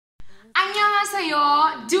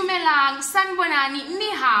안녕하세요, dumelang, sanbonani, ni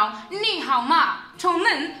hao ma,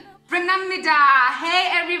 chongmen, pranamnida. Hey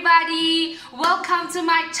everybody, welcome to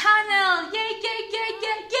my channel.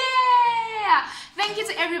 Yeah. Thank you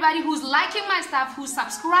to everybody who's liking my stuff, who's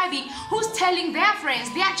subscribing, who's telling their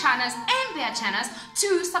friends, their channels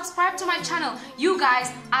to subscribe to my channel. You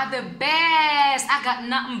guys are the best. I got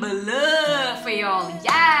nothing but love for y'all.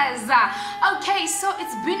 Yes. Okay, so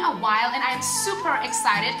it's been a while and I'm super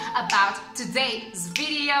excited about today's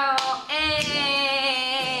video.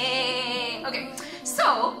 Hey. Okay.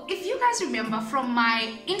 So, if you guys remember from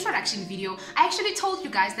my introduction video, I actually told you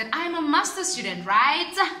guys that I'm a master's student,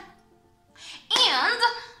 right? And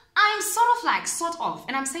I'm sort of,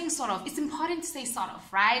 and I'm saying sort of, it's important to say sort of,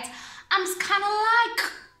 right? I'm kind of like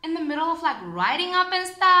in the middle of like writing up and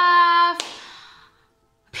stuff.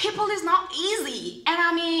 People is not easy. And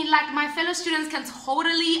I mean, like my fellow students can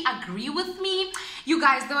totally agree with me. You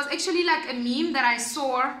guys, there was actually like a meme that I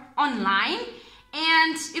saw online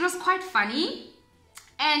and it was quite funny.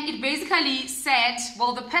 And it basically said,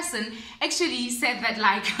 well, the person actually said that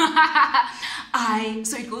like,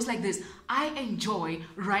 so it goes like this. I enjoy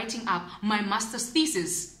writing up my master's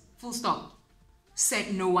thesis, full stop.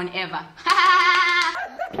 Said no one ever.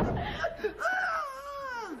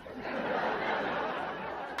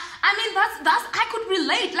 I mean, I could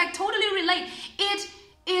relate, like totally relate. It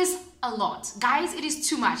is a lot. Guys, it is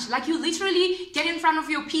too much. Like you literally get in front of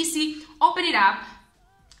your PC, open it up,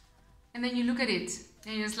 and then you look at it.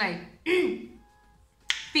 And you're just like,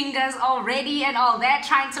 fingers all ready and all that,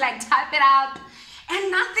 trying to like type it out. And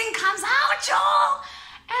nothing comes out, y'all.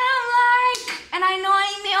 And I'm like, and I know I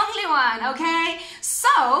ain't the only one, okay?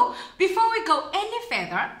 So, before we go any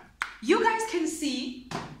further, you guys can see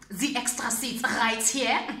the extra seats right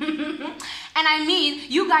here. And I mean,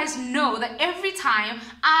 you guys know that every time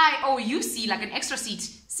you see like an extra seat,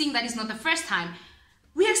 seeing that it's not the first time,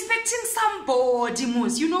 we're expecting somebody,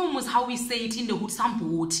 Mus. You know, Mus, how we say it in the hood,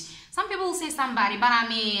 somebody. Some people say somebody, but I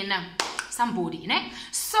mean, somebody, né?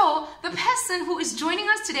 So, the person who is joining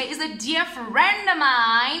us today is a dear friend of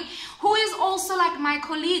mine, who is also like my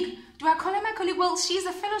colleague. Do I call her my colleague? Well, she's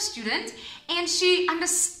a fellow student, and she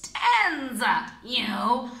understands, you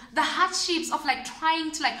know, the hardships of like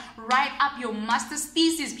trying to like write up your master's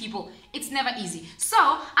thesis, people. It's never easy. So,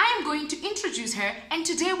 I am going to introduce her, and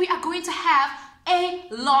today we are going to have a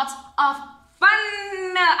lot of fun.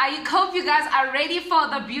 I hope you guys are ready for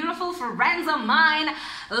the beautiful friends of mine,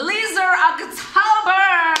 Lisa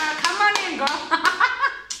October. Come on in, girl.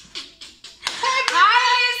 Hi,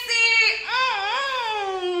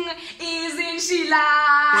 Lizzie. Isn't she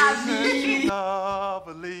lovely?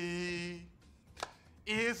 Lovely.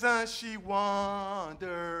 Isn't she wonderful?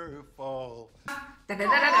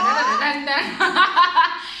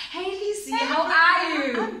 Hey Lizzie, how are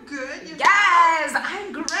you? I'm good. Yes,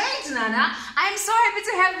 I'm great, Nana. I'm so happy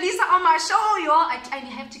to have Lisa on my show, y'all. I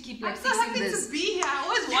have to keep like fixing I'm so happy this. to be here. I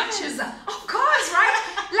always watch Yes, it. of course, right?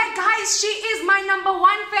 Like guys, she is my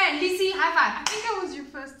 #1 fan. Lizzie, high five. I think I was your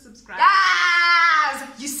first subscriber. Yes!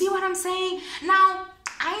 You see what I'm saying? Now,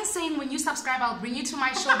 I ain't saying when you subscribe I'll bring you to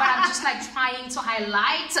my show, but I'm just like trying to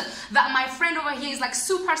highlight that my friend over here is like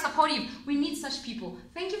super supportive. We need such people.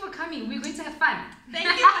 Thank you for coming. We're going to have fun. Thank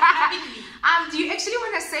you for having me. Do you actually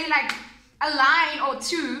want to say like a line or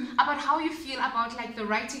two about how you feel about like the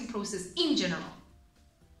writing process in general?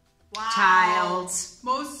 Wow. Child.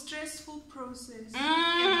 Most stressful process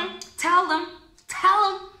ever. Tell them.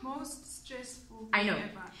 Most stressful I know.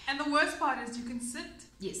 ever. And the worst part is you can sit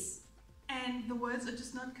Yes. and the words are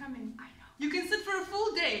just not coming. I know. You can sit for a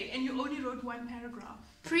full day and you only wrote one paragraph.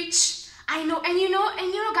 Preach. I know. And you know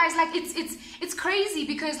guys, like it's crazy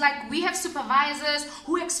because like we have supervisors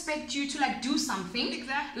who expect you to like do something.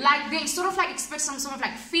 Exactly. Like they sort of like expect some sort of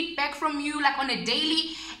like feedback from you like on a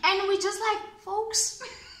daily, and we just like, folks,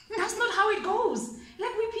 that's not how it goes.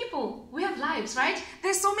 Like we people, we have lives, right?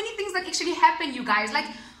 There's so many things that actually happen, you guys. Like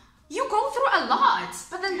you go through a lot,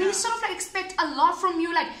 but then they sort of like expect a lot from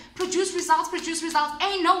you, like produce results.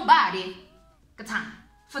 Ain't nobody got time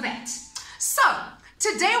for that. So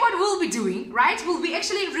today what we'll be doing, right? We'll be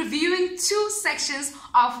actually reviewing 2 sections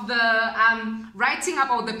of the writing up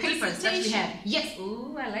all the papers that we have. Yes.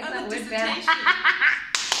 Ooh, I like that word there.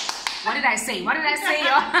 What did I say?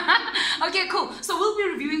 Y'all? Okay, cool. So we'll be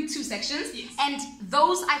reviewing 2 sections. Yes. And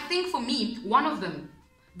those, I think for me, one of them,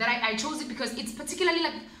 that I chose it because it's particularly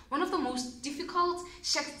like one of the most difficult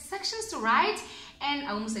sections to write. And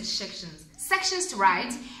I almost said sections to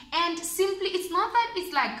write. And simply, it's not that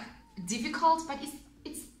it's like difficult, but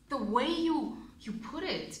it's the way you put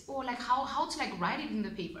it, or like how to like write it in the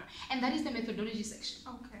paper. And that is the methodology section.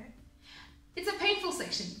 Okay. It's a painful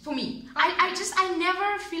section for me. I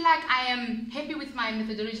never feel like I am happy with my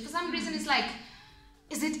methodology. For some reason, it's like,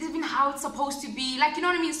 is it even how it's supposed to be? Like, you know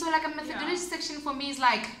what I mean? So like a methodology section for me is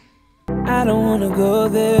like, I don't wanna go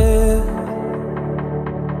there.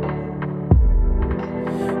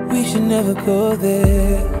 We should never go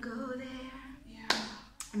there. Go there. Yeah.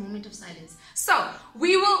 A moment of silence. So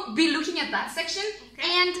we will be looking at that section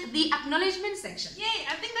and the acknowledgement section. Yay,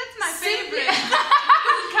 I think that's my favorite.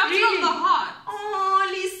 It comes from the heart. Oh,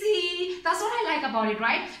 Lizzie. That's what I like about it,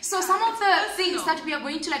 right? So some of the things that we are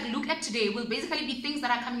going to like look at today will basically be things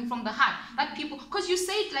that are coming from the heart. That people, because you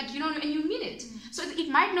say it like, you know, and you mean it. So it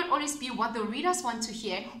might not always be what the readers want to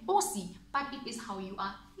hear or see, but it is how you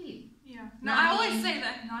are feeling. Yeah. Now, I always say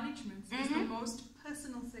that acknowledgements is the most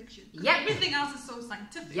personal section. Yeah. Everything else is so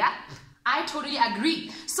scientific. Yeah. I totally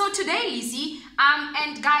agree. So today, Lizzie,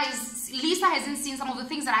 and guys, Lisa hasn't seen some of the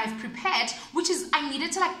things that I've prepared, which is I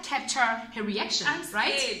needed to like capture her reaction,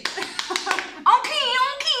 right? Okay.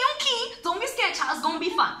 Don't be scared, child. It's gonna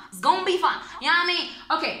be fun. It's gonna be fun. You know what I mean?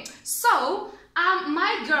 Okay. So,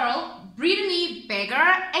 my girl Brittany Beggar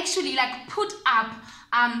actually like put up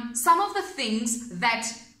some of the things that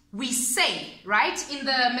we say, right, in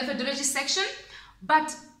the methodology section,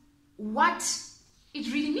 but what it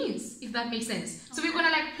really means, if that makes sense. So we're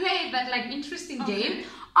gonna like play that like interesting game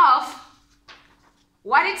of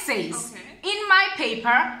what it says in my paper,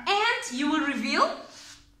 and you will reveal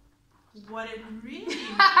what it really means.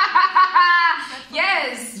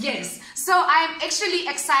 Yes. So I'm actually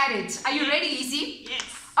excited. Are you ready, Lizzie? Yes.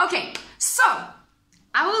 Okay, so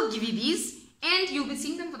I will give you these and you'll be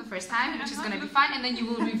seeing them for the first time, which is gonna be fun, and then you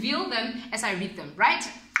will reveal them as I read them, right?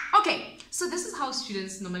 Okay, so this is how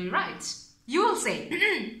students normally write. You will say,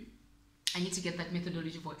 I need to get that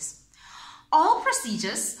methodology voice. All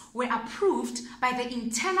procedures were approved by the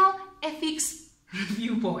Internal Ethics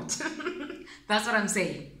Review Board. That's what I'm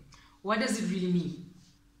saying. What does it really mean?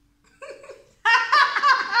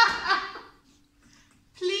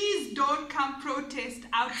 Please don't come protest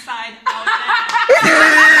outside our lab.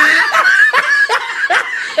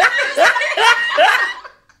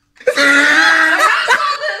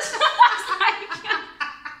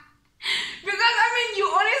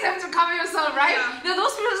 Right? Yeah. Now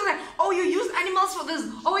those people are like, oh, you used animals for this.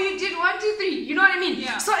 Oh, you did 1, 2, 3. You know what I mean?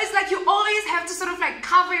 Yeah. So it's like you always have to sort of like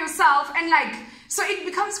cover yourself and like, so it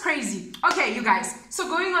becomes crazy. Okay, you guys. So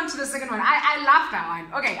going on to the second one. I loved that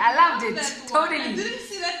one. Okay, I loved it. Totally. I didn't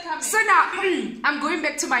see that coming. So now, I'm going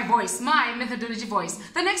back to my voice, my methodology voice.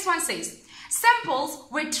 The next one says, samples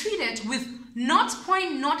were treated with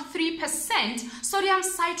 0.03% sodium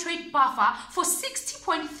citrate buffer for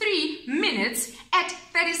 60.3 minutes at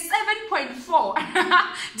 37.4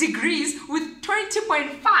 degrees with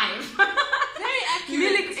 20.5 very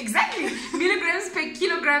accurate. Exactly milligrams per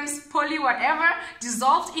kilograms poly whatever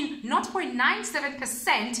dissolved in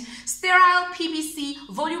 0.97% sterile PVC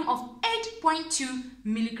volume of 8.2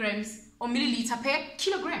 milligrams or milliliter per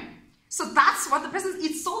kilogram. So that's what the person,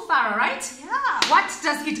 it's so thorough, right? Yeah. What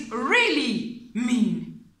does it really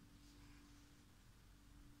mean?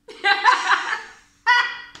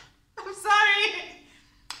 I'm sorry.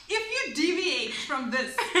 If you deviate from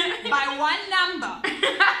this by one number,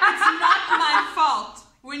 it's not my fault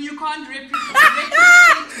when you can't replicate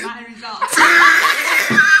my results.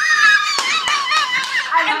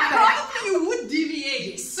 Probably you would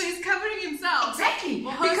deviate. Yes. So he's covering himself. Exactly.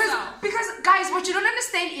 Because guys, what you don't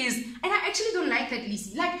understand is, and I actually don't like that,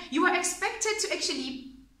 Lizzie, like you are expected to actually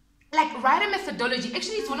like write a methodology.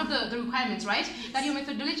 Actually, it's one of the requirements, right? That your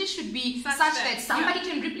methodology should be such that somebody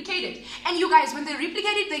can replicate it. And you guys, when they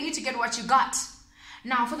replicate it, they need to get what you got.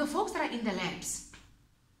 Now, for the folks that are in the labs,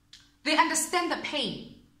 they understand the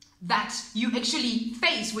pain that you actually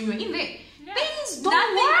face when you're in there. Yeah. Things don't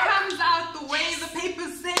Nothing work. comes out the way the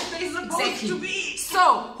papers say they're supposed to be.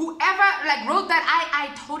 So whoever like wrote that, I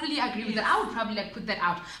totally agree with that. I would probably like put that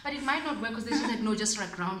out, but it might not work because they just like no, just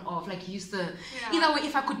like round off, like use the either way.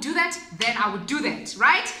 If I could do that, then I would do that,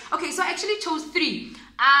 right? Okay, so I actually chose 3.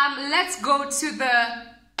 Let's go to the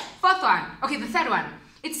 4th one. Okay, the 3rd one.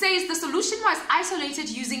 It says the solution was isolated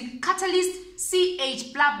using catalyst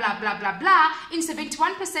CH blah blah blah blah blah in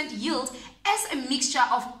 71% yield as a mixture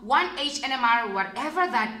of 1H NMR, whatever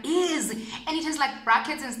that is, and it has like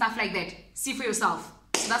brackets and stuff like that. See for yourself.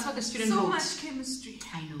 So that's what the student wrote. So much chemistry.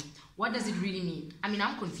 I know. What does it really mean? I mean,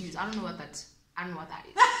 I'm confused. I don't know what that is.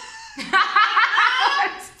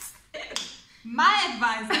 My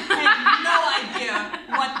advisor had no idea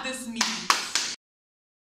what this means.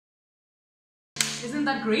 Isn't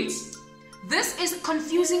that great? This is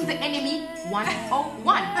confusing the enemy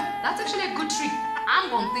 101. That's actually a good trick. I'm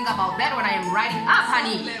going to think about that when I am writing up,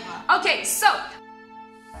 honey. Okay, so